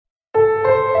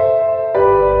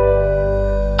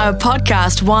A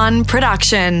Podcast One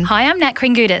production. Hi, I'm Nat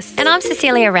Kringudis. And I'm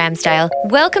Cecilia Ramsdale.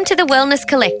 Welcome to the Wellness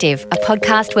Collective, a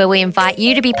podcast where we invite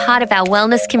you to be part of our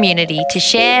wellness community to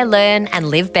share, learn and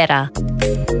live better.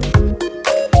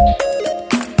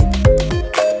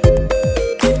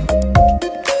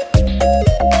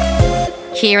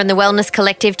 Here in the Wellness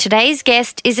Collective, today's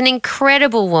guest is an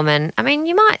incredible woman. I mean,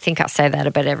 you might think I say that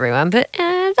about everyone, but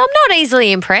I'm not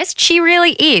easily impressed. She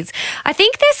really is. I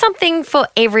think there's something for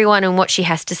everyone in what she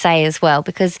has to say as well,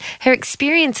 because her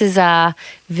experiences are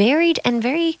varied and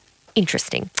very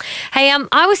interesting. Hey,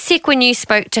 I was sick when you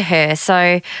spoke to her,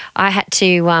 so I had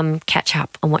to catch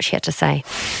up on what she had to say.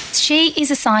 She is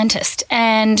a scientist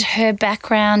and her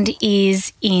background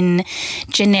is in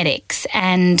genetics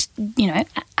and,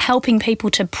 helping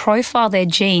people to profile their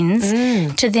genes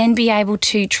to then be able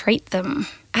to treat them.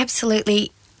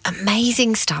 Absolutely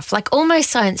amazing stuff, like almost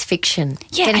science fiction.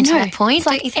 Yeah, Getting I know. to the point, it's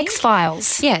like don't you think?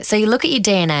 X-Files. Yeah, so you look at your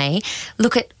DNA,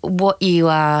 look at what you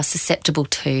are susceptible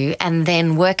to, and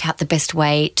then work out the best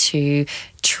way to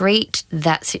treat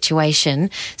that situation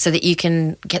so that you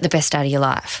can get the best out of your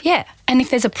life. Yeah, and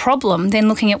if there's a problem, then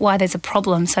looking at why there's a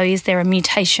problem. So is there a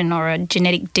mutation or a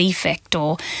genetic defect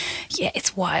or,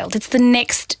 it's wild. It's the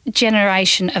next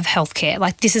generation of healthcare.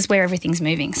 Like, this is where everything's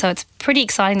moving. So it's pretty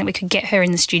exciting that we could get her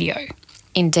in the studio.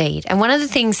 Indeed. And one of the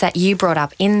things that you brought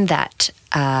up in that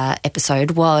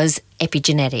episode was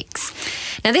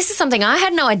epigenetics. Now, this is something I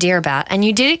had no idea about, and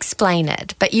you did explain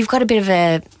it, but you've got a bit of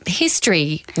a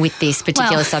history with this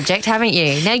particular subject, haven't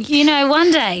you? Now,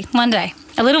 one day,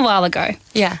 a little while ago,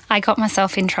 yeah, I got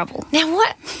myself in trouble. Now,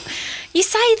 what? You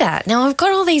say that. Now, I've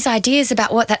got all these ideas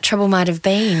about what that trouble might have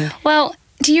been. Well,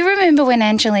 do you remember when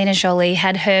Angelina Jolie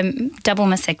had her double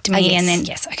mastectomy? Yes. And then,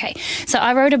 yes, okay. So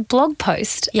I wrote a blog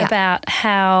post about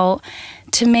how,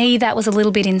 to me, that was a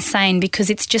little bit insane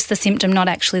because it's just the symptom, not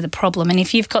actually the problem. And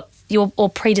if you've got or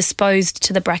predisposed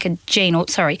to the BRCA gene,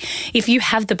 if you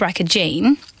have the BRCA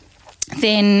gene,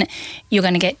 then you're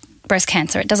going to get breast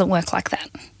cancer. It doesn't work like that.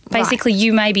 Basically,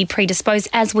 you may be predisposed,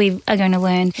 as we are going to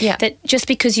learn, that just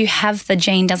because you have the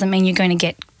gene doesn't mean you're going to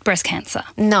get breast cancer.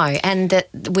 No, and that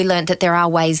we learned that there are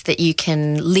ways that you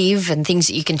can live and things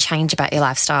that you can change about your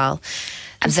lifestyle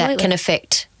that can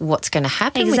affect what's going to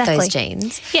happen with those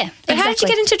genes. Yeah, But how did you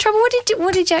get into trouble?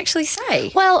 What did you actually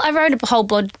say? Well, I wrote a whole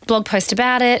blog post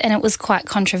about it and it was quite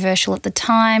controversial at the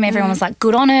time. Everyone was like,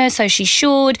 good on her, so she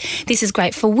should. This is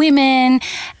great for women.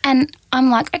 And I'm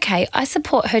like, okay, I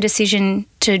support her decision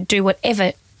to do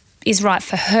whatever is right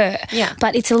for her. Yeah.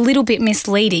 But it's a little bit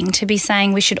misleading to be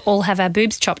saying we should all have our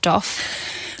boobs chopped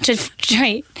off to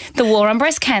treat the war on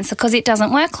breast cancer, because it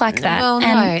doesn't work like that. Well,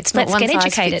 no, it's not one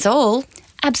size fits all.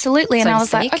 Absolutely. And I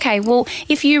was like, okay, well,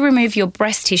 if you remove your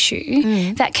breast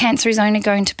tissue, that cancer is only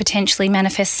going to potentially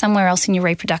manifest somewhere else in your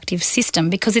reproductive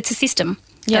system, because it's a system.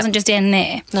 It doesn't just end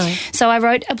there. No. So I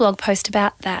wrote a blog post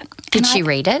about that. Did she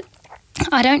read it?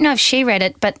 I don't know if she read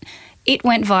it, but it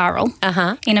went viral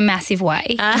in a massive way.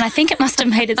 And I think it must have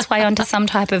made its way onto some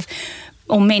type of,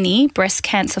 or many, breast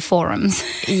cancer forums.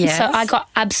 Yes. So I got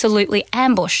absolutely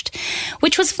ambushed,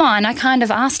 which was fine. I kind of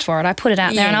asked for it. I put it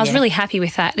out there and I was really happy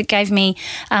with that. It gave me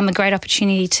a great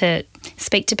opportunity to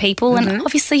speak to people. And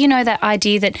obviously, that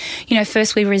idea that,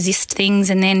 first we resist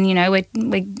things and then,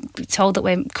 we're told that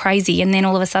we're crazy and then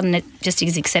all of a sudden it just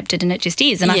is accepted and it just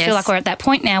is. And I feel like we're at that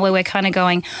point now where we're kind of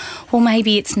going, well,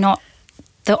 maybe it's not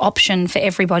the option for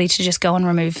everybody to just go and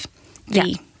remove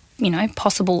the,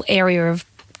 possible area of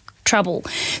trouble.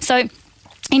 So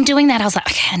in doing that, I was like,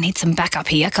 okay, I need some backup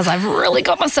here because I've really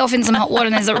got myself in some hot water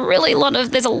and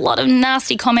there's a lot of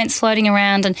nasty comments floating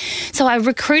around. And so I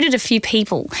recruited a few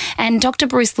people and Dr.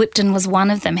 Bruce Lipton was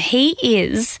one of them. He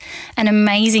is an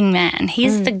amazing man.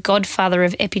 He's the godfather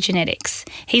of epigenetics.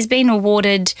 He's been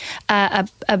awarded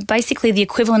basically the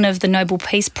equivalent of the Nobel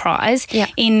Peace Prize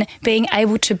in being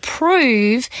able to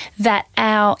prove that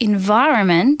our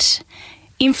environment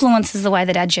influences the way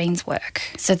that our genes work.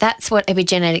 So that's what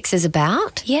epigenetics is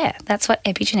about? Yeah, that's what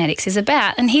epigenetics is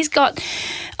about. And he was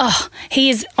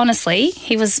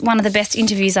one of the best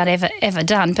interviews I'd ever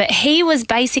done, but he was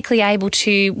basically able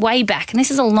to, way back, and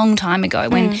this is a long time ago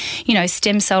when,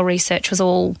 stem cell research was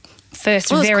all first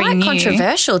very new. It was quite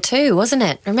controversial too, wasn't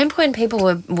it? Remember when people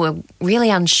were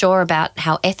really unsure about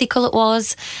how ethical it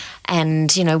was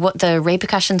and, what the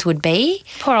repercussions would be?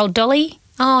 Poor old Dolly.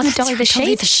 Oh, that's Dolly the sheep.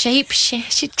 Dolly the sheep.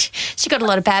 She got a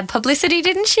lot of bad publicity,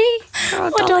 didn't she? Well,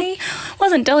 Dolly.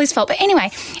 Wasn't Dolly's fault. But anyway,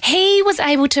 he was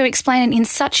able to explain it in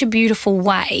such a beautiful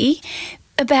way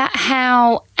about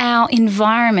how our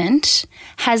environment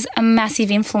has a massive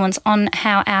influence on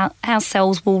how our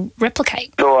cells will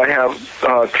replicate. So I have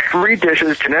 3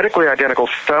 dishes, genetically identical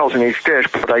cells in each dish,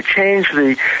 but I change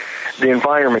the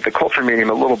environment, the culture medium,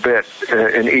 a little bit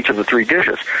in each of the 3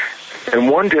 dishes. In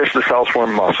one dish, the cells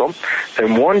form muscle.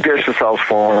 In one dish, the cells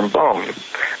form bone.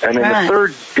 And in the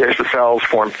third dish, the cells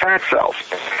form fat cells.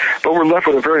 But we're left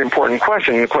with a very important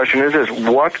question. And the question is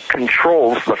what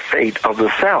controls the fate of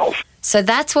the cells? So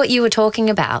that's what you were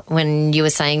talking about when you were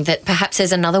saying that perhaps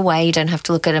there's another way. You don't have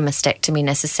to look at a mastectomy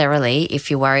necessarily if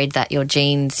you're worried that your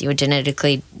genes, you're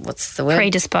genetically, what's the word?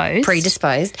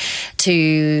 Predisposed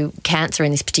to cancer in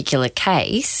this particular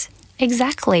case.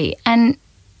 Exactly. And,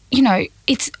 you know,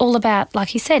 it's all about,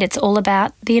 like you said, it's all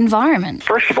about the environment.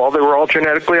 First of all, they were all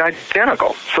genetically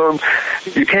identical. So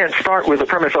you can't start with the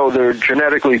premise, they're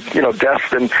genetically,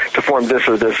 destined to form this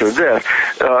or this or this.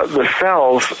 The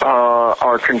cells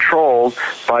are controlled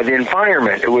by the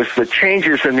environment. It was the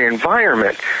changes in the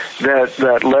environment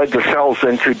that led the cells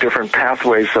into different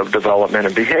pathways of development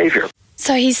and behavior.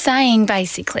 So he's saying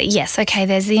basically, yes, okay,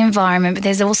 there's the environment, but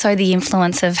there's also the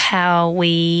influence of how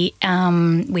we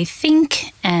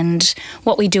think and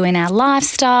what we do in our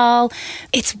lifestyle.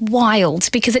 It's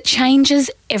wild because it changes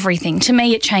everything. To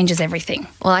me, it changes everything.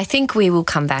 Well, I think we will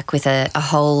come back with a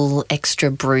whole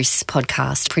extra Bruce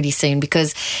podcast pretty soon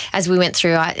because as we went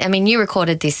through, I mean, you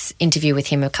recorded this interview with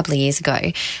him a couple of years ago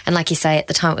and like you say, at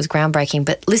the time it was groundbreaking,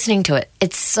 but listening to it,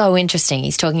 it's so interesting.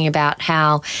 He's talking about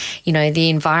how, the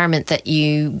environment that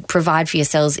you provide for your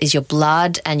cells is your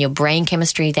blood and your brain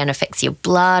chemistry then affects your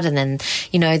blood and then,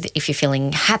 if you're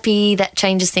feeling happy, that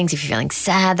changes things. If you're feeling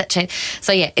sad, that changes.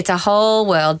 So, yeah, it's a whole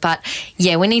world. But,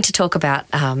 yeah, we need to talk about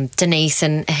Denise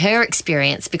and her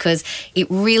experience because it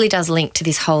really does link to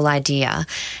this whole idea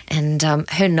and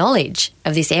her knowledge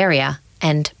of this area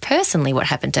and personally what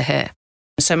happened to her.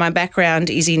 So my background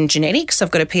is in genetics.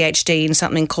 I've got a PhD in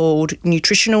something called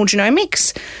nutritional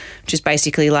genomics, which is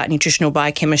basically like nutritional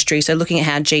biochemistry, so looking at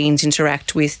how genes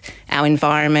interact with our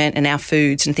environment and our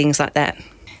foods and things like that.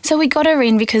 So we got her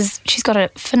in because she's got a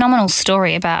phenomenal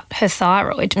story about her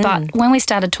thyroid, but when we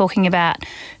started talking about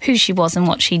who she was and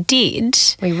what she did,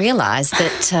 we realised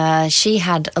that she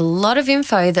had a lot of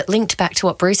info that linked back to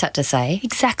what Bruce had to say.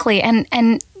 Exactly, and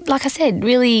like I said,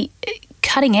 really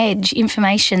cutting edge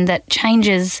information that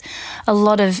changes a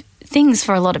lot of things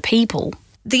for a lot of people.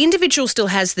 The individual still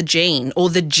has the gene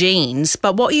or the genes,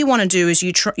 but what you want to do is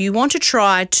you want to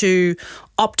try to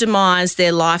optimise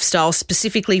their lifestyle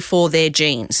specifically for their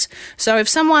genes. So if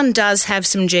someone does have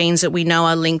some genes that we know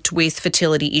are linked with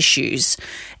fertility issues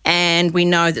and we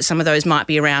know that some of those might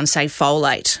be around, say,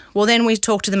 folate, well, then we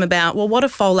talk to them about, well, what are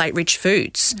folate-rich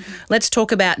foods? Let's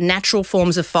talk about natural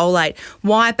forms of folate,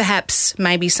 why perhaps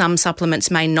maybe some supplements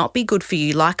may not be good for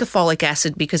you, like a folic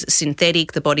acid, because it's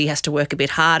synthetic, the body has to work a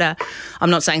bit harder.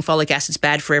 I'm not saying folic acid's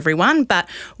bad for everyone, but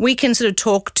we can sort of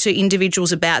talk to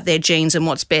individuals about their genes and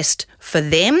what's best for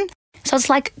them. So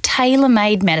it's like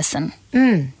tailor-made medicine,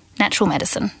 natural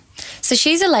medicine. So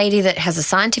she's a lady that has a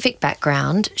scientific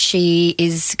background. She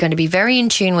is going to be very in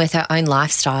tune with her own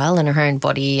lifestyle and her own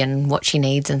body and what she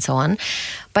needs and so on.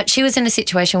 But she was in a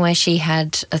situation where she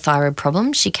had a thyroid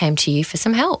problem. She came to you for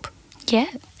some help. Yeah,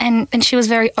 and she was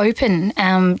very open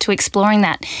to exploring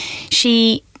that.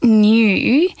 She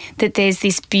knew that there's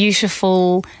this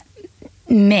beautiful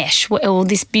mesh or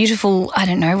this beautiful, I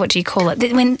don't know, what do you call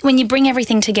it? When you bring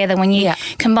everything together, when you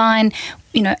combine,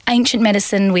 ancient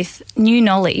medicine with new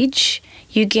knowledge,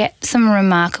 you get some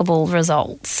remarkable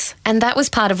results. And that was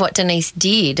part of what Denise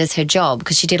did as her job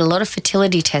because she did a lot of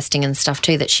fertility testing and stuff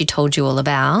too that she told you all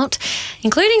about,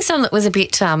 including some that was a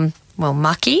bit,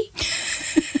 mucky.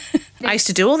 I used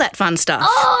to do all that fun stuff.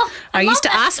 I used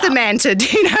to ask the man to,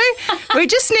 we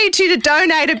just need you to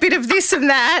donate a bit of this and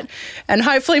that. And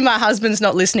hopefully my husband's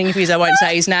not listening because I won't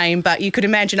say his name, but you could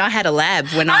imagine I had a lab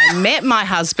when I met my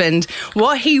husband,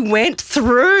 what he went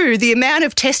through, the amount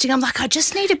of testing. I'm like, I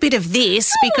just need a bit of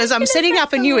this because I'm setting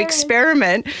up a new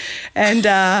experiment. And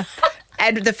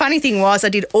the funny thing was I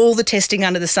did all the testing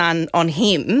under the sun on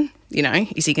him.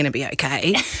 Is he going to be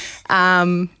okay?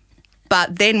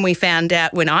 But then we found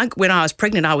out when I was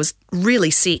pregnant, I was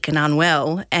really sick and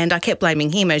unwell, and I kept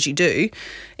blaming him, as you do.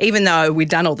 Even though we'd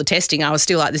done all the testing, I was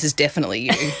still like, this is definitely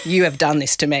you. You have done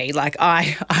this to me. Like, I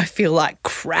feel like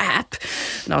crap.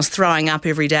 And I was throwing up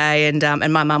every day, and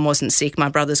my mum wasn't sick. My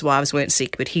brother's wives weren't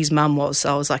sick, but his mum was.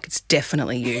 So I was like, it's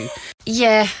definitely you.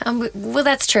 Yeah, well,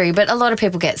 that's true. But a lot of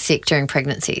people get sick during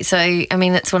pregnancy. So, I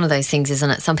mean, that's one of those things,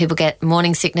 isn't it? Some people get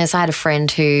morning sickness. I had a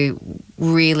friend who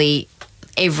really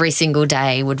every single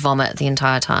day, would vomit the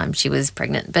entire time she was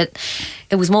pregnant. But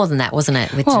it was more than that, wasn't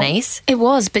it, with Denise? It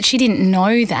was, but she didn't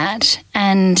know that,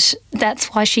 and that's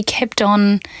why she kept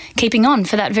on keeping on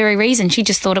for that very reason. She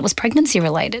just thought it was pregnancy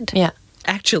related. Yeah.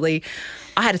 Actually,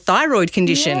 I had a thyroid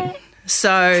condition.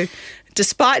 So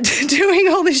despite doing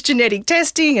all this genetic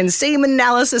testing and semen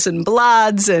analysis and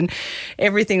bloods and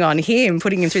everything on him,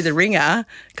 putting him through the ringer,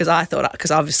 because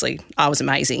obviously I was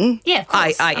amazing. Yeah, of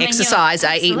course. I exercise,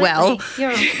 I eat well.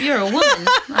 You're a woman.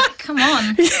 Like, come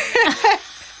on.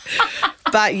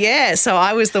 But yeah, so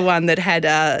I was the one that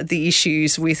had the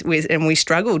issues with, and we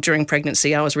struggled during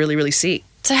pregnancy. I was really, really sick.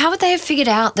 So how would they have figured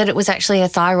out that it was actually a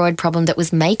thyroid problem that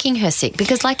was making her sick?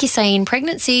 Because like you say, in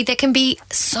pregnancy, there can be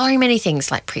so many things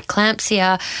like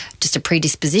preeclampsia, just a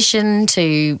predisposition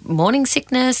to morning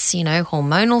sickness,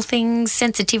 hormonal things,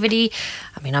 sensitivity.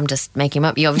 I mean, I'm just making them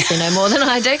up. You obviously know more than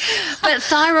I do. But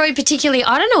thyroid particularly,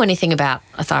 I don't know anything about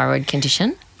a thyroid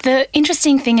condition. The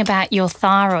interesting thing about your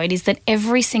thyroid is that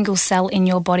every single cell in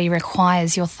your body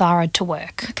requires your thyroid to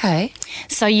work. Okay.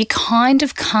 So you kind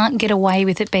of can't get away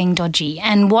with it being dodgy.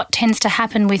 And what tends to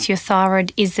happen with your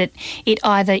thyroid is that it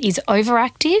either is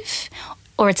overactive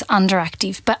or it's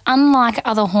underactive. But unlike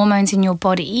other hormones in your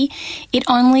body, it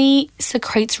only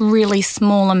secretes really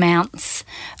small amounts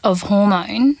of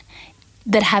hormone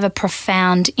that have a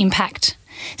profound impact.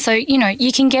 So,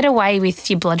 you can get away with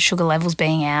your blood sugar levels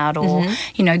being out or,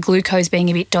 glucose being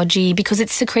a bit dodgy because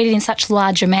it's secreted in such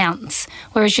large amounts,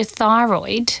 whereas your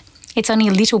thyroid, it's only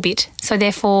a little bit. So,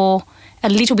 therefore, a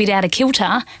little bit out of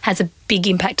kilter has a big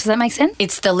impact. Does that make sense?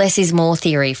 It's the less is more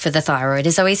theory for the thyroid,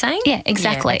 is that what you're saying? Yeah,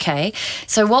 exactly. Yeah, okay.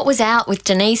 So what was out with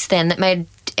Denise then that made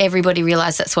everybody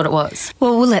realise that's what it was?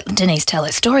 Well, we'll let Denise tell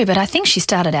her story, but I think she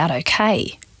started out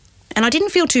okay. And I didn't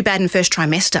feel too bad in first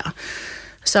trimester.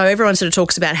 So everyone sort of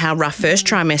talks about how rough first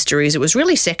trimester is. It was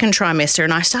really second trimester,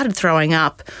 and I started throwing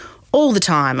up all the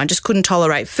time. I just couldn't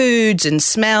tolerate foods and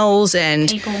smells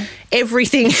and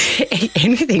everything,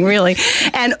 anything really.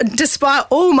 And despite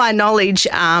all my knowledge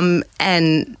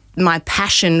and my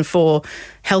passion for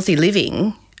healthy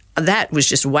living, that was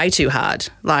just way too hard.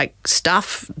 Like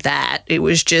it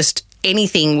was just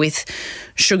anything with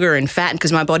sugar and fat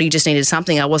because my body just needed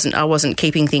something. I wasn't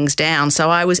keeping things down. So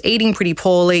I was eating pretty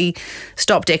poorly,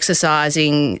 stopped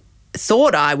exercising,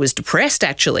 thought I was depressed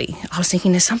actually. I was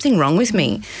thinking there's something wrong with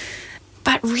me.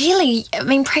 But really, I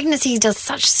mean, pregnancy does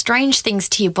such strange things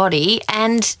to your body.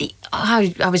 And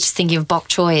I was just thinking of bok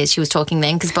choy as she was talking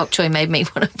then, because bok choy made me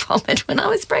want to vomit when I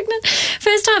was pregnant.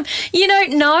 First time, you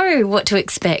don't know what to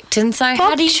expect. And so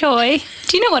bok choy.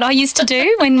 Do you know what I used to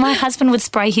do? When my husband would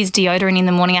spray his deodorant in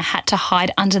the morning, I had to hide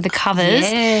under the covers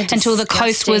until the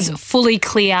coast was fully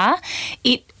clear.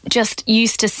 It just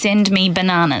used to send me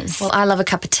bananas. Well, I love a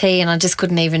cup of tea and I just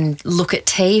couldn't even look at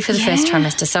tea for the first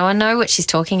trimester, so I know what she's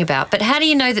talking about. But how do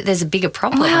you know that there's a bigger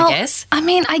problem, I guess? I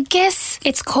mean, I guess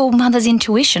it's called mother's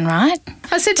intuition, right?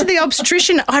 I said to the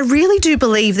obstetrician, I really do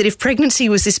believe that if pregnancy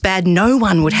was this bad, no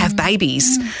one would have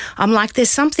babies. I'm like,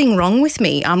 there's something wrong with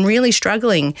me. I'm really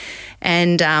struggling.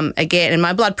 And again, and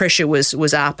my blood pressure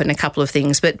was up and a couple of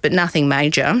things, but nothing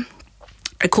major.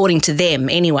 According to them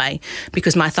anyway,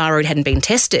 because my thyroid hadn't been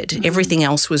tested. Everything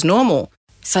else was normal.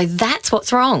 So that's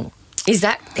what's wrong. Is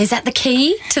that the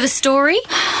key to the story?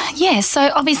 Yeah,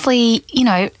 so obviously,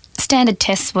 standard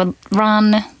tests were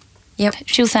run. Yep.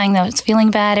 She was saying that it's feeling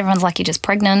bad. Everyone's like, you're just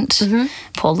pregnant.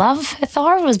 Poor love, her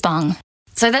thyroid was bung.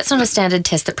 So that's not a standard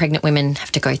test that pregnant women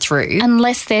have to go through?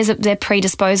 Unless they're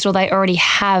predisposed or they already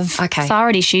have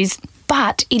thyroid issues.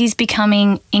 But it is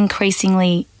becoming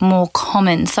increasingly more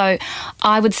common. So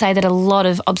I would say that a lot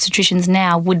of obstetricians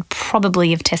now would probably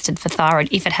have tested for thyroid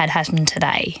if it had happened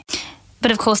today.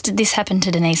 But of course, this happened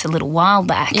to Denise a little while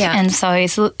back. Yeah. And so,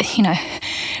 it's,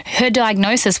 her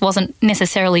diagnosis wasn't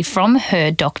necessarily from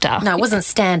her doctor. No, it wasn't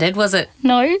standard, was it?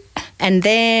 No. And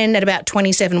then at about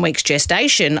 27 weeks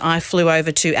gestation, I flew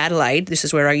over to Adelaide. This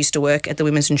is where I used to work at the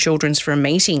Women's and Children's for a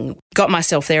meeting. Got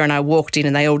myself there and I walked in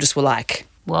and they all just were like,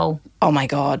 whoa. Oh, my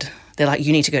God. They're like,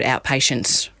 you need to go to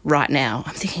outpatients right now.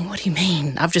 I'm thinking, what do you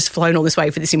mean? I've just flown all this way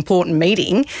for this important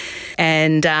meeting.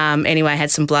 And anyway, I had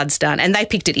some bloods done and they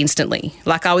picked it instantly.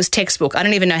 Like I was textbook. I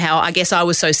don't even know how. I guess I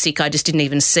was so sick I just didn't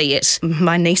even see it.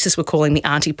 My nieces were calling me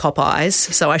Auntie Popeyes,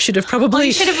 so I should have probably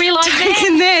you should have realised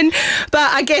taken then.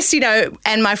 But I guess,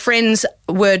 and my friends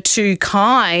were too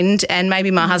kind and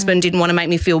maybe my husband didn't want to make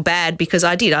me feel bad because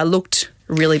I did. I looked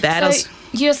really bad. So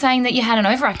you're saying that you had an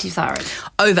overactive thyroid?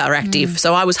 Overactive.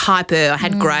 So I was hyper. I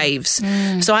had Graves.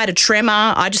 So I had a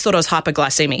tremor. I just thought I was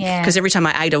hyperglycemic because every time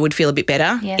I ate I would feel a bit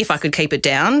better if I could keep it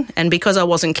down. And because I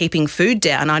wasn't keeping food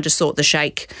down, I just thought the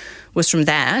shake was from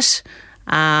that.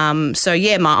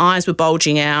 My eyes were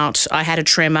bulging out. I had a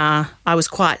tremor. I was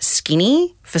quite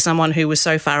skinny for someone who was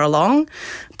so far along.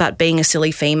 But being a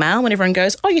silly female, when everyone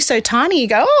goes, "Oh, you're so tiny," you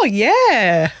go, "Oh,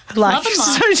 yeah." Like,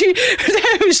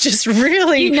 that was just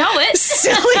really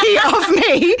silly of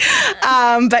me.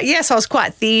 But yes, I was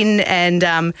quite thin and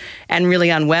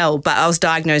really unwell. But I was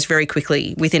diagnosed very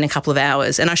quickly within a couple of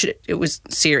hours, and it was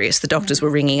serious. The doctors were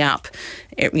ringing up,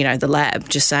 the lab,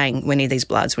 just saying, "We need these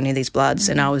bloods,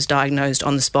 and I was diagnosed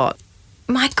on the spot.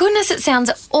 My goodness, it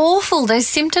sounds awful, those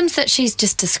symptoms that she's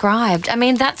just described. I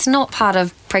mean, that's not part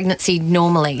of pregnancy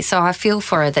normally, so I feel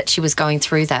for her that she was going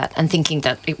through that and thinking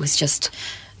that it was just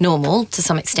normal to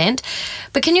some extent.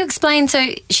 But can you explain,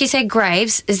 so she said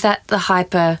Graves, is that the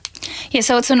hyper... Yeah,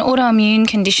 so it's an autoimmune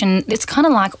condition. It's kind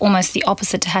of like almost the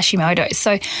opposite to Hashimoto's.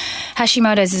 So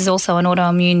Hashimoto's is also an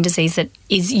autoimmune disease that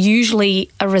is usually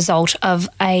a result of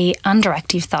a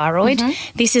underactive thyroid.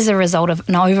 Mm-hmm. This is a result of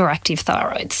an overactive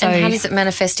thyroid. So, and how does it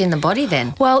manifest in the body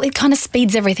then? Well, it kind of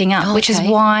speeds everything up, which is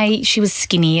why she was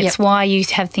skinny. It's why you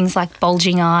have things like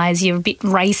bulging eyes. You're a bit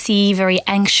racy, very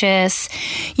anxious.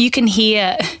 You can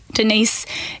hear Denise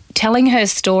telling her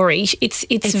story. It's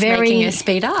very... making her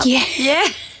speed up. Yeah.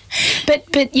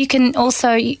 But you can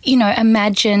also,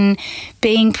 imagine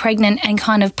being pregnant and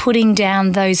kind of putting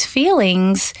down those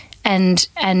feelings and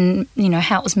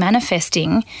how it was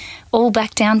manifesting all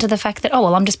back down to the fact that,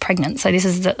 I'm just pregnant, so this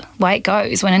is the way it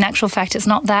goes, when in actual fact it's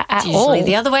not that at all. Usually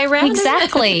the other way around.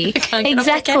 Exactly.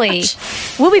 Exactly.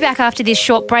 We'll be back after this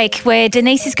short break where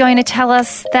Denise is going to tell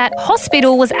us that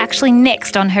hospital was actually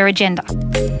next on her agenda.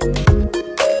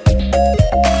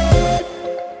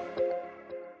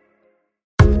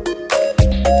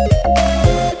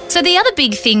 So the other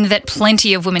big thing that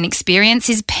plenty of women experience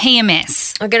is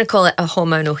PMS. I'm going to call it a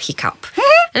hormonal hiccup.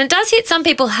 And it does hit some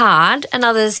people hard and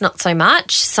others not so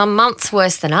much. Some months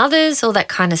worse than others, all that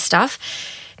kind of stuff.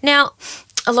 Now,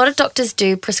 a lot of doctors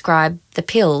do prescribe the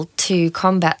pill to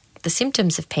combat the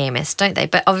symptoms of PMS, don't they?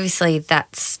 But obviously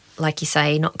that's, like you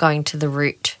say, not going to the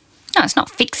root. No, it's not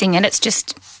fixing it. It's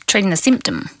just treating the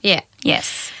symptom. Yeah.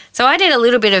 Yes. So I did a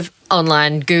little bit of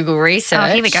online Google research. Oh,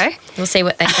 here we go. We'll see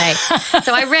what they say.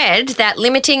 So I read that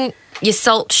limiting your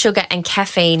salt, sugar and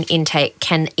caffeine intake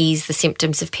can ease the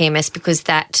symptoms of PMS because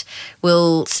that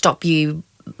will stop you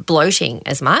bloating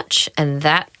as much, and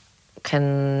that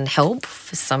can help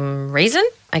for some reason.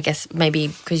 I guess maybe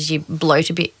because you bloat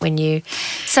a bit when you...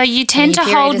 So you tend to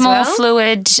hold more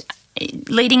fluid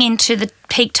leading into the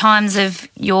peak times of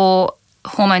your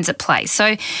hormones at play.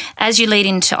 So as you lead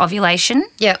into ovulation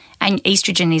and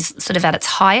estrogen is sort of at its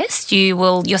highest,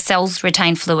 your cells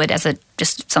retain fluid as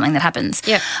just something that happens.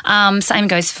 Same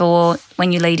goes for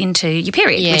when you lead into your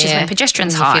period, which is when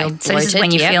progesterone's high. So this is when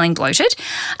you're feeling bloated.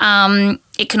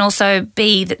 It can also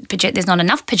be that there's not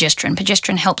enough progesterone.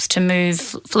 Progesterone helps to move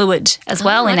fluid as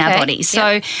well in our body.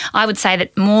 So I would say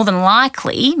that more than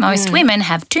likely most women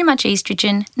have too much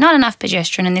estrogen, not enough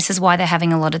progesterone, and this is why they're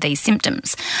having a lot of these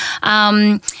symptoms.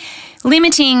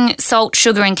 Limiting salt,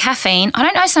 sugar and caffeine. I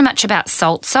don't know so much about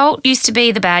salt. Salt used to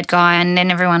be the bad guy, and then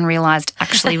everyone realised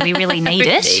actually we really need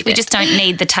it. We just don't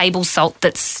need the table salt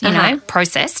that's,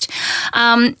 processed.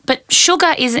 But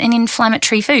sugar is an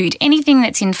inflammatory food. Anything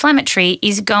that's inflammatory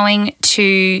is going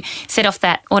to set off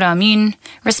that autoimmune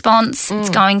response.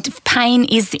 Pain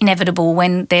is inevitable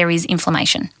when there is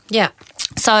inflammation. Yeah.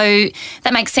 So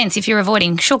that makes sense if you're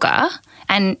avoiding sugar.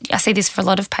 And I see this for a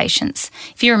lot of patients.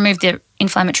 If you remove the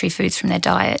inflammatory foods from their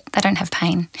diet, they don't have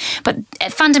pain. But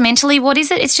fundamentally, what is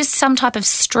it? It's just some type of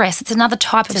stress. It's another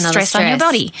type of stress on your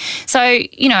body. So,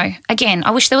 again,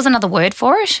 I wish there was another word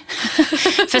for it,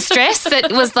 for stress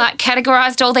that was like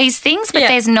categorised all these things, but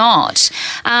there's not.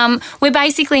 We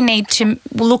basically need to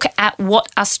look at what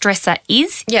a stressor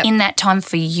is in that time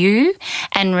for you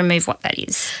and remove what that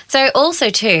is. So also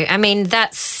too, I mean,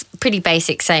 that's pretty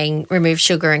basic, saying remove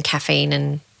sugar and caffeine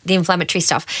and the inflammatory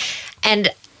stuff. And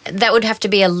that would have to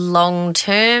be a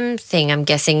long-term thing, I'm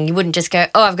guessing. You wouldn't just go,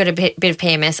 I've got a bit of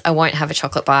PMS, I won't have a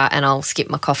chocolate bar and I'll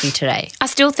skip my coffee today. I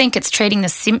still think it's treating the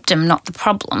symptom, not the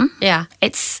problem. Yeah.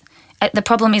 The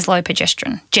problem is low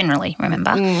progesterone, generally,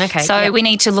 remember? So we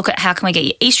need to look at how can we get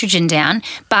your estrogen down,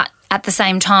 but at the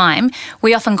same time,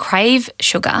 we often crave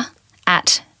sugar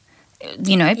at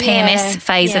PMS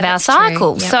phase of our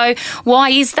cycle. Yep. So why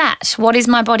is that? What is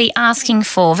my body asking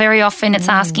for? Very often it's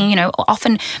asking,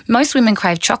 often most women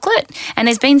crave chocolate, and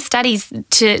there's been studies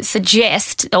to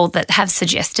suggest, or that have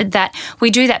suggested, that we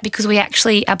do that because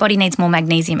our body needs more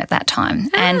magnesium at that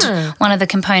time. And one of the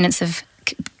components of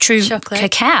true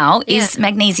cacao is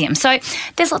magnesium. So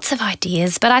there's lots of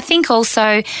ideas, but I think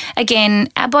also, again,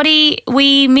 our body,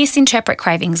 we misinterpret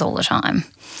cravings all the time.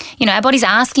 our body's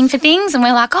asking for things and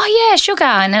we're like, oh, yeah, sugar.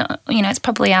 And, it's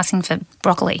probably asking for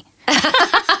broccoli.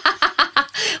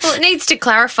 Well, it needs to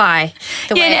clarify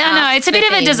the way I know. It's a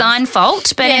bit of a design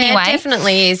fault, but anyway. It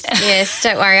definitely is. Yes,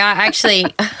 don't worry. I actually,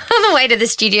 on the way to the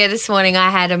studio this morning, I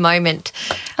had a moment.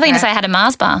 I think you were going to say I had a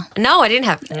Mars bar. No, I didn't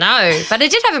have, but I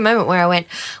did have a moment where I went,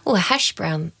 oh, a hash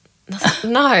brown.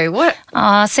 No, what?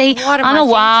 Oh, see, I'm a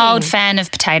wild thinking? fan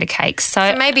of potato cakes.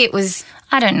 So maybe it was...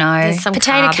 I don't know. There's some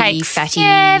potato carby, cakes, fatty,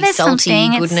 there's salty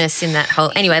something. goodness in that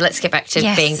whole... Anyway, let's get back to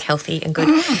being healthy and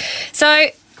good. So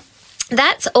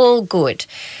that's all good.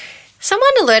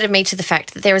 Someone alerted me to the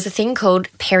fact that there is a thing called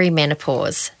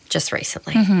perimenopause just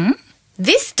recently. Mm-hmm.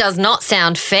 This does not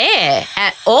sound fair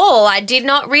at all. I did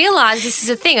not realise this is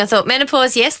a thing. I thought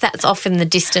menopause, yes, that's off in the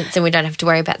distance and we don't have to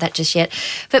worry about that just yet.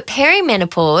 But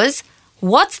perimenopause,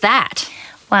 what's that?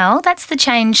 Well, that's the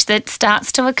change that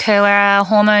starts to occur where our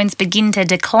hormones begin to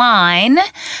decline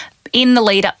in the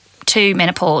lead up to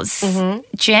menopause. Mm-hmm.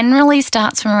 Generally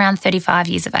starts from around 35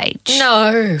 years of age.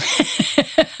 No.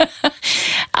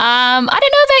 I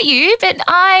don't know about you, but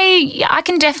I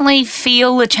can definitely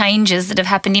feel the changes that have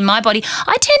happened in my body.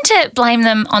 I tend to blame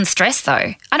them on stress,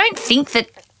 though. I don't think that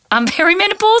I'm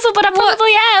perimenopausal, but I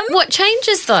probably am. What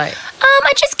changes, though?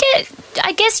 I just get,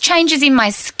 I guess, changes in my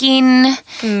skin,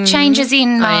 changes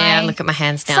in my... look at my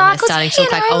hands down. cycles, They're starting to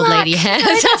look like old lady hands.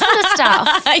 that sort of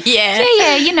stuff. Yeah.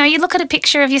 Yeah, you look at a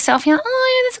picture of yourself, you're like,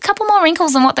 oh, yeah, there's a couple more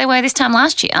wrinkles than what they were this time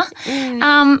last year,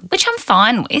 which I'm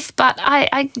fine with, but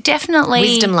I definitely...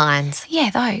 Wisdom lines. Yeah,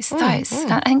 those.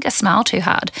 I think I smile too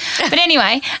hard. But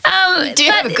anyway... you do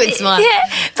have a good smile. Yeah,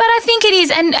 but I think it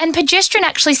is, and progesterone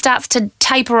actually starts to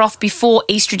taper off before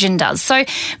estrogen does. So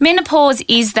menopause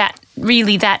is that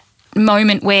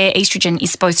moment where estrogen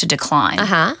is supposed to decline.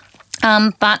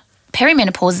 But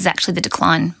perimenopause is actually the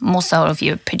decline more so of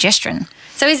your progesterone.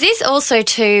 So is this also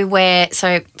too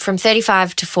so from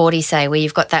 35 to 40, say, where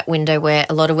you've got that window where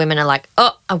a lot of women are like,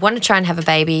 oh, I want to try and have a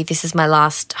baby, this is my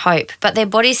last hope, but their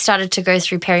bodies started to go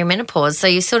through perimenopause, so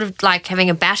you're sort of like having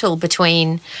a battle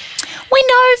between... We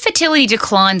know fertility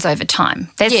declines over time.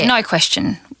 There's no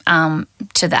question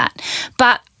to that.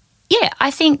 But yeah,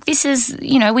 I think this is,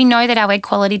 we know that our egg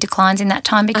quality declines in that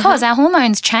time because our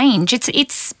hormones change.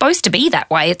 It's supposed to be that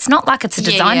way. It's not like it's a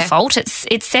design fault.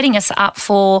 It's setting us up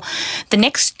for the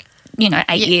next 8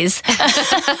 years,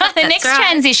 the next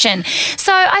transition.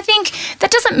 So I think that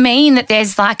doesn't mean that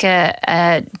there's like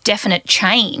a definite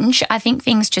change. I think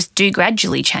things just do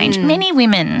gradually change. Many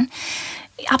women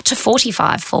up to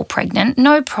 45 fall pregnant,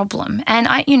 no problem. And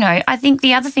I think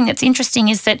the other thing that's interesting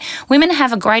is that women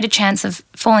have a greater chance of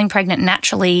falling pregnant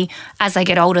naturally as they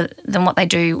get older than what they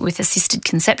do with assisted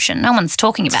conception. No one's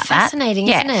talking about that. Fascinating,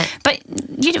 isn't it? But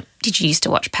did you used to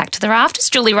watch Pack to the Rafters?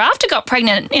 Julie Rafter got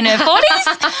pregnant in her 40s.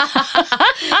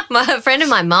 A friend of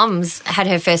my mum's had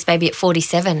her first baby at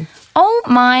 47. Oh,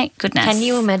 my goodness. Can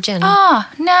you imagine? Oh,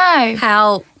 no.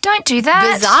 How... Don't do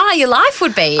that. Bizarre your life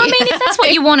would be. I mean, if that's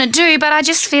what you want to do, but I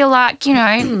just feel like,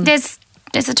 there's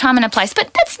a time and a place.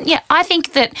 But I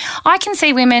think that I can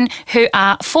see women who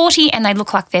are 40 and they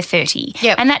look like they're 30.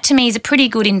 Yep. And that to me is a pretty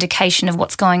good indication of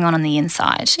what's going on the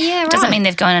inside. Yeah, right. It doesn't mean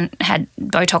they've gone and had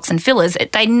Botox and fillers.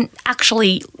 They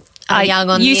actually are young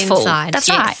on useful. the inside. That's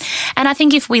yes. right. And I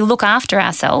think if we look after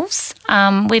ourselves,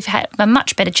 we've had a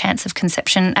much better chance of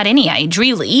conception at any age,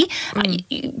 really.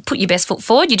 You put your best foot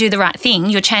forward, you do the right thing,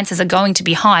 your chances are going to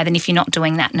be higher than if you're not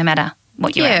doing that, no matter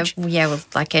what your age. Yeah, well,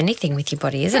 like anything with your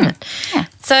body, isn't it? Yeah.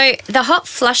 So the hot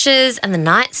flushes and the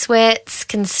night sweats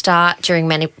can start during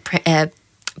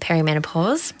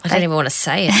perimenopause. I don't even want to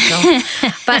say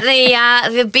it. But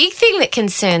the big thing that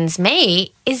concerns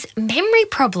me is memory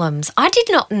problems. I did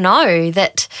not know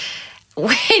that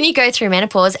when you go through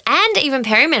menopause and even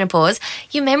perimenopause,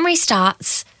 your memory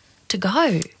starts to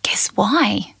go. Guess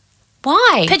why?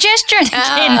 Why? Progesterone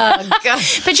again. Oh,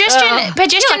 gosh. Progesterone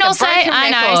like also,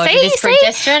 I know.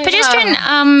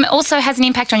 Progesterone Also has an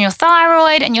impact on your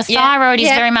thyroid, and your thyroid is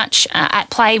very much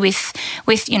at play with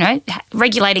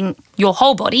regulating your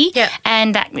whole body,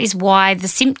 and that is why the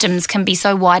symptoms can be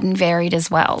so wide and varied as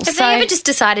well. Have they ever just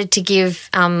decided to give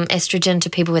estrogen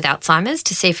to people with Alzheimer's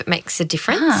to see if it makes a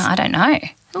difference? I don't know.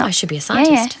 Oh, I should be a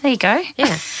scientist. Yeah, there you go.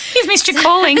 Yeah. You've missed your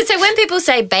calling. So when people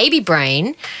say baby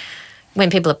brain, when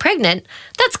people are pregnant,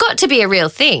 that's got to be a real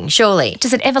thing, surely.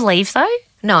 Does it ever leave, though?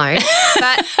 No.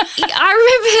 But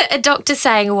I remember a doctor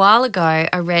saying a while ago,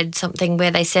 I read something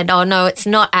where they said, oh, no, it's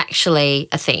not actually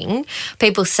a thing.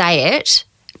 People say it,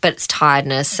 but it's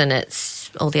tiredness and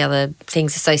it's all the other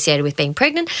things associated with being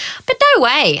pregnant. But no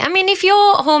way. I mean, if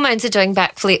your hormones are doing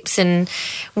backflips and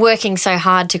working so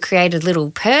hard to create a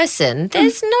little person,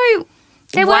 there's no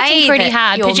They're way working pretty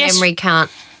that hard. your memory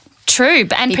can't True,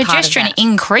 and progesterone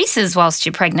increases whilst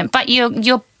you're pregnant, but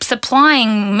you're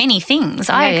supplying many things.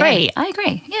 I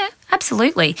agree. Yeah,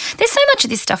 absolutely. There's so much of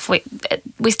this stuff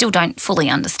we still don't fully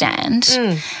understand.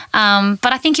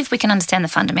 But I think if we can understand the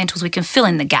fundamentals, we can fill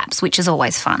in the gaps, which is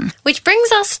always fun. Which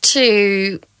brings us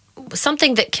to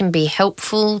something that can be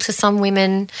helpful to some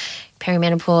women,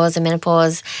 perimenopause and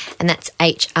menopause, and that's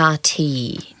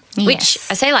HRT. Yes. Which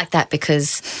I say like that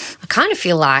because I kind of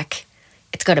feel like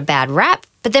it's got a bad rap,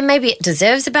 but then maybe it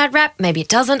deserves a bad rap, maybe it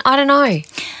doesn't, I don't know.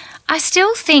 I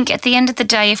still think at the end of the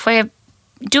day, if we're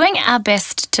doing our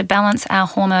best to balance our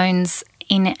hormones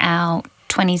in our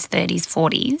 20s, 30s,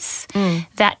 40s,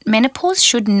 that menopause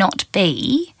should not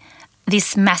be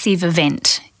this massive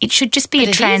event. It should just be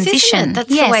a transition. That's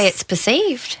the way it's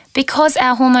perceived. Because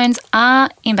our hormones are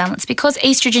imbalanced, because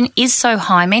estrogen is so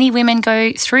high, many women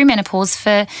go through menopause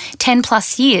for 10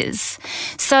 plus years.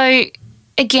 So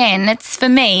again, it's for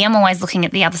me, I'm always looking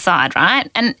at the other side, right?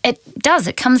 And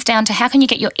it comes down to how can you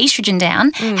get your estrogen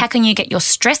down? How can you get your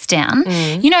stress down?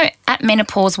 You know, at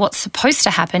menopause, what's supposed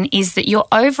to happen is that your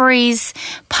ovaries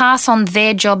pass on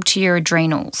their job to your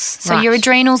adrenals. So your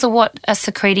adrenals are what are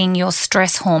secreting your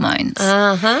stress hormones.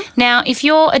 Now, if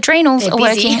your adrenals are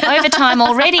working overtime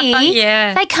already,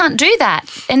 they can't do that.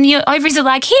 And your ovaries are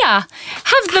like, here,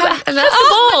 have the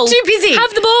ball. I'm too busy.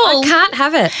 Have the ball. I can't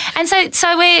have it. And so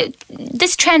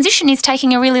this transition is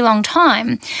taking a really long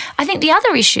time. I think the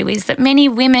other issue is that many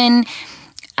women,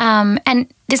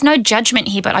 and there's no judgment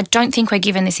here, but I don't think we're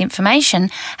given this information,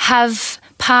 have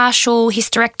partial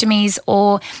hysterectomies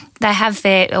or they have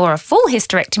or a full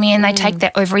hysterectomy and they take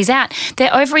their ovaries out.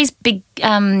 Their ovaries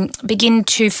begin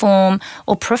to form,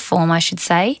 or perform, I should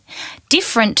say,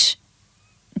 different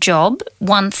job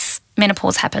once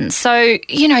menopause happens. So,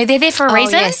 you know, they're there for a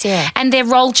reason and their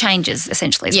role changes,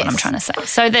 essentially, is what I'm trying to say.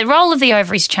 So the role of the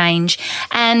ovaries change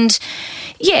and,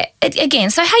 again,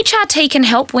 so HRT can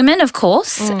help women, of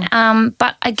course,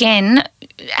 but again,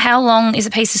 how long is a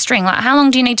piece of string? Like, how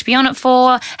long do you need to be on it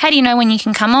for? How do you know when you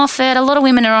can come off it? A lot of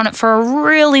women are on it for a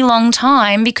really long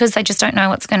time because they just don't know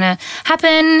what's going to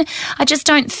happen. I just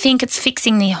don't think it's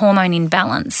fixing the hormone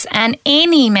imbalance. And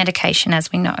any medication,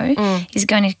 as we know, is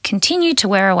going to continue to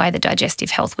wear away the digestive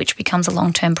health, which becomes a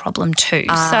long-term problem too. You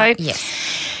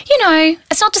know,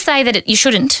 it's not to say that you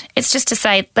shouldn't. It's just to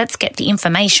say, let's get the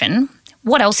information.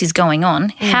 What else is going on?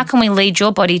 How can we lead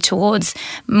your body towards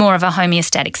more of a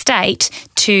homeostatic state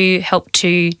to help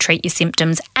to treat your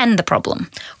symptoms and the problem?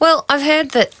 Well, I've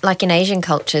heard that, like in Asian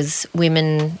cultures,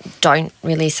 women don't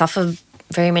really suffer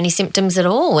very many symptoms at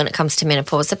all when it comes to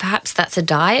menopause. So perhaps that's a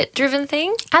diet-driven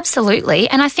thing? Absolutely.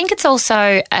 And I think it's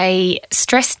also a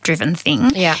stress-driven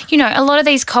thing. Yeah. You know, a lot of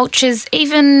these cultures,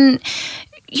 even,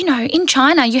 you know, in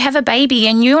China, you have a baby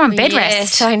and you're on bed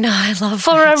rest. Yes, I know. I love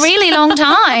for a really long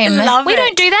time. We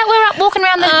don't do that. We're up walking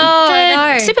around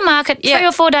the supermarket 3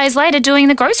 or 4 days later doing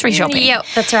the grocery shopping. Yep,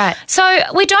 that's right. So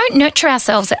we don't nurture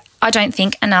ourselves, I don't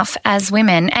think, enough as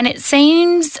women. And it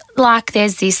seems like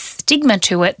there's this stigma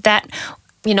to it that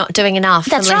you're not doing enough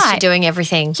unless you're doing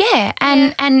everything. Yeah,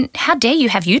 and how dare you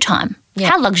have you time?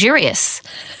 Yeah. How luxurious.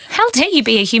 How dare you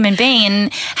be a human being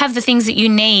and have the things that you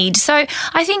need? So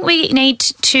I think we need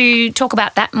to talk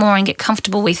about that more and get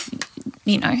comfortable with,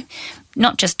 you know,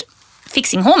 not just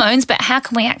fixing hormones, but how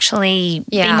can we actually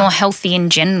be more healthy in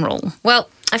general? Well,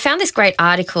 I found this great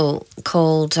article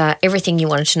called Everything You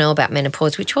Wanted to Know About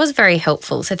Menopause, which was very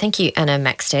helpful. So thank you, Anna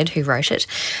Maxted, who wrote it.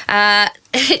 In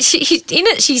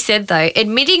it, she said, though,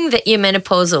 admitting that you're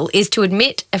menopausal is to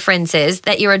admit, a friend says,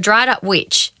 that you're a dried-up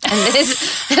witch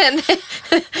and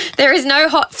there is no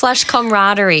hot flush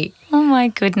camaraderie. Oh, my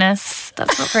goodness.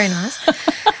 That's not very nice.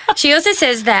 She also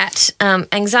says that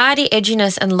anxiety,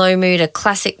 edginess and low mood are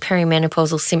classic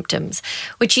perimenopausal symptoms,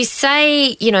 which you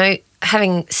say, you know,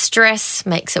 having stress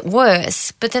makes it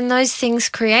worse, but then those things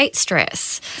create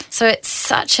stress. So it's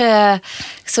such a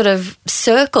sort of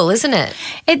circle, isn't it?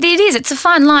 It is. It's a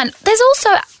fine line. There's also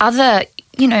other,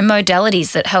 you know,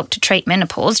 modalities that help to treat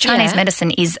menopause. Chinese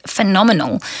medicine is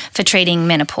phenomenal for treating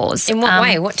menopause. In what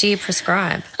way? What do you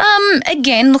prescribe?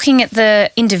 Again, looking at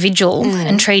the individual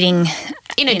and treating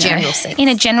in a general sense. In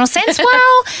a general sense.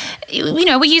 Well, you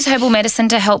know, we use herbal medicine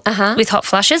to help with hot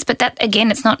flushes, but that,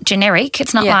 again, it's not generic.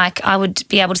 It's not like I would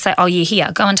be able to say, oh, you're here,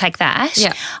 go and take that.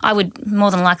 Yeah. I would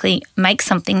more than likely make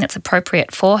something that's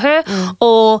appropriate for her,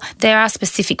 or there are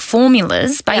specific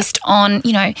formulas based on,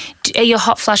 you know, are your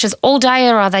hot flushes all day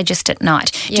or are they just at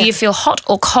night? Do you feel hot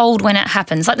or cold when it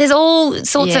happens? Like, there's all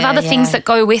sorts of other things that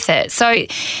go with it. So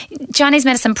Chinese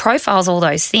medicine profiles all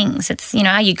those things. It's, you know,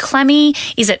 are you clammy?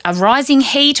 Is it a rising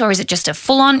bringing heat, or is it just a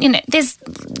full-on? There's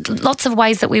lots of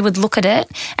ways that we would look at it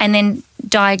and then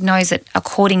diagnose it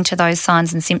according to those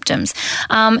signs and symptoms.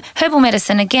 Herbal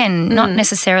medicine, again, not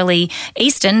necessarily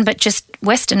Eastern, but just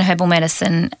Western herbal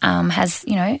medicine has,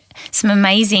 some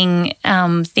amazing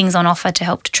things on offer to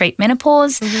help to treat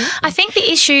menopause. I think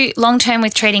the issue long-term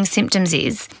with treating symptoms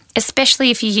is,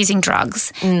 especially if you're using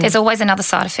drugs, there's always another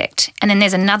side effect, and then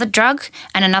there's another drug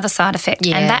and another side effect,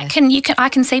 and that I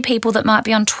can see people that might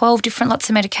be on 12 different lots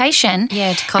of medication,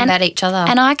 to combat each other.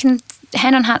 And I can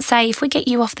hand on heart say, if we get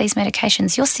you off these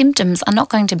medications, your symptoms are not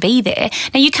going to be there.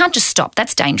 Now, you can't just stop.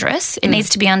 That's dangerous. It needs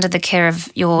to be under the care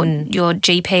of your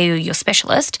GP or your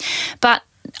specialist. But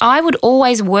I would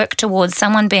always work towards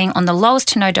someone being on the lowest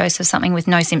to no dose of something with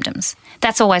no symptoms.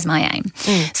 That's always my aim.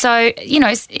 So,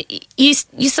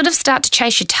 you sort of start to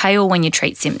chase your tail when you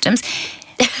treat symptoms.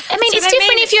 I mean, it's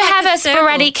different if you have a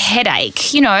sporadic headache,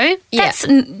 that's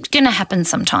going to happen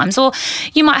sometimes. Or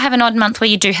you might have an odd month where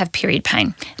you do have period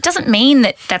pain. It doesn't mean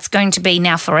that that's going to be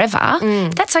now forever.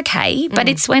 That's okay, but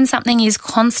it's when something is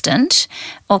constant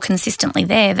or consistently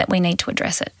there that we need to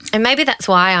address it. And maybe that's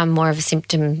why I'm more of a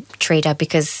symptom treater,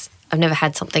 because I've never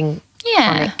had something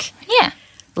chronic.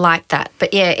 Like that.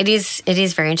 But it is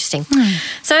very interesting.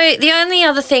 So the only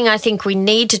other thing I think we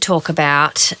need to talk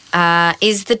about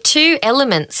is the two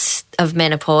elements of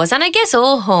menopause, and I guess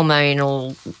all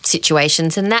hormonal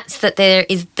situations, and that's that there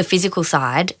is the physical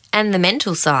side and the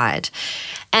mental side.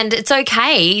 And it's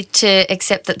okay to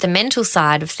accept that the mental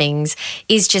side of things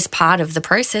is just part of the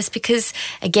process, because,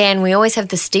 again, we always have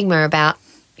the stigma about,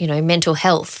 mental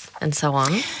health and so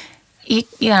on. You're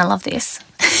going to love this.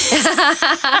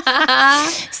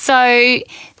 So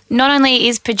not only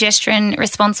is progesterone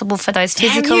responsible for those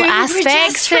physical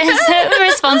aspects, it's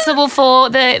responsible for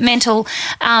the mental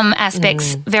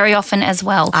aspects very often as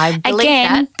well. I believe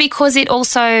that. Because it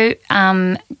also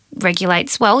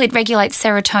regulates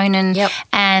serotonin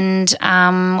and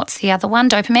what's the other one?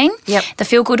 Dopamine, the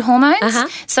feel-good hormones.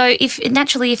 So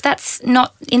if that's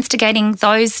not instigating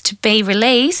those to be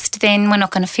released, then we're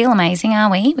not going to feel amazing, are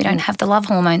we? We don't have the love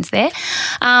hormones there.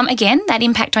 Again, that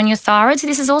impact on your thyroid. So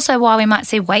this is also why we might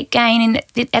see weight gain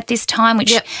at this time,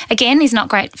 which again is not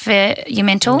great for your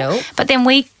mental. No. But then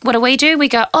what do? We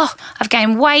go, I've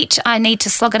gained weight. I need to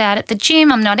slog it out at the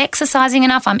gym. I'm not exercising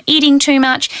enough. I'm eating too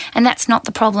much. And that's not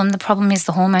the problem. The problem is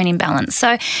the hormone imbalance.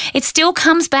 So it still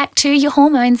comes back to your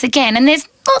hormones again. And there's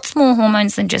lots more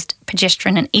hormones than just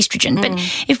progesterone and estrogen. But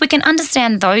if we can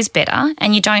understand those better,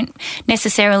 and you don't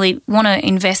necessarily want to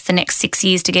invest the next 6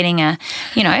 years to getting a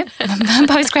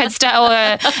postgrad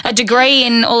or a degree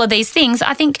in all of these things,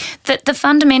 I think that the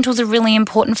fundamentals are really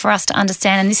important for us to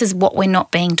understand, and this is what we're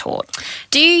not being taught.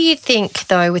 Do you think,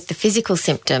 though, with the physical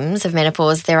symptoms of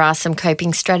menopause, there are some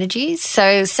coping strategies?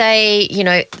 So say,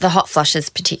 the hot flushes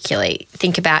particularly.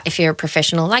 Think about if you're a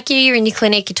professional like you're in your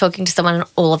clinic, you're talking to someone, and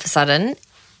all of a sudden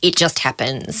it just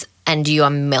happens and you are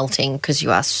melting because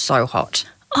you are so hot.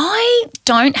 I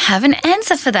don't have an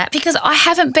answer for that because I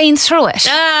haven't been through it.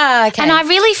 Okay. And I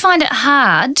really find it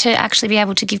hard to actually be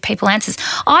able to give people answers.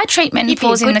 I treat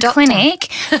menopause in the clinic,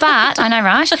 but I know,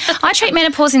 right? I treat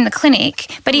menopause in the clinic,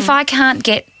 but if I can't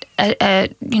get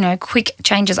quick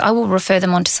changes, I will refer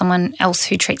them on to someone else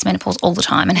who treats menopause all the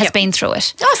time and has been through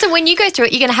it. Oh, so when you go through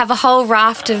it, you're going to have a whole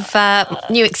raft of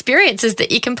new experiences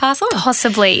that you can pass on.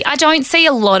 Possibly. I don't see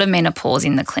a lot of menopause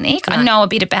in the clinic. No. I know a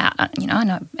bit about, I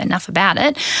know enough about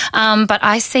it, but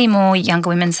I see more younger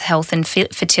women's health and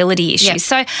fertility issues. Yep.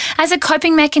 So as a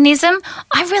coping mechanism,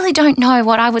 I really don't know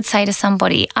what I would say to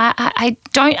somebody. I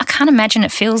can't imagine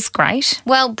it feels great.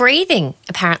 Well, breathing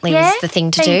apparently is the thing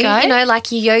to do.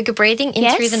 Like your yoga breathing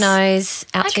in through the nose,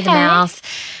 out through the mouth,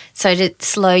 so to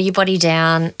slow your body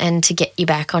down and to get you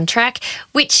back on track,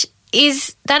 which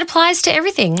is, that applies to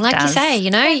everything, like you say,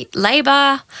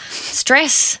 labour,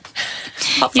 stress,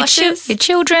 hot flushes. Your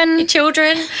children.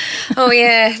 Oh,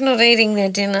 yeah, not eating their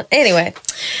dinner. Anyway,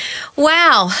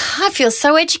 wow, I feel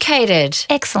so educated.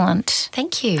 Excellent.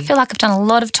 Thank you. I feel like I've done a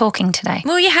lot of talking today.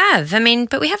 Well, you have.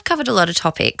 But we have covered a lot of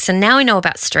topics, and now we know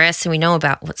about stress, and we know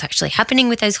about what's actually happening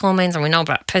with those hormones, and we know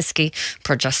about pesky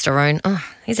progesterone. Oh,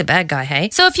 he's a bad guy, hey?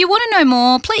 So if you want to know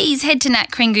more, please head to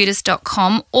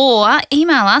natkringoudis.com or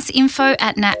email us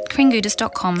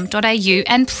info@natkringoudis.com.au,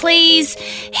 and please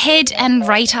head and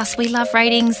rate us. We love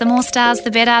ratings. The more stars,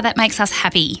 the better. That makes us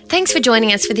happy. Thanks for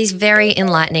joining us for this very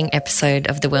enlightening episode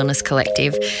of The Wellness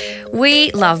Collective.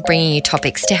 We love bringing you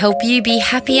topics to help you be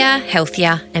happier,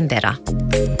 healthier and better.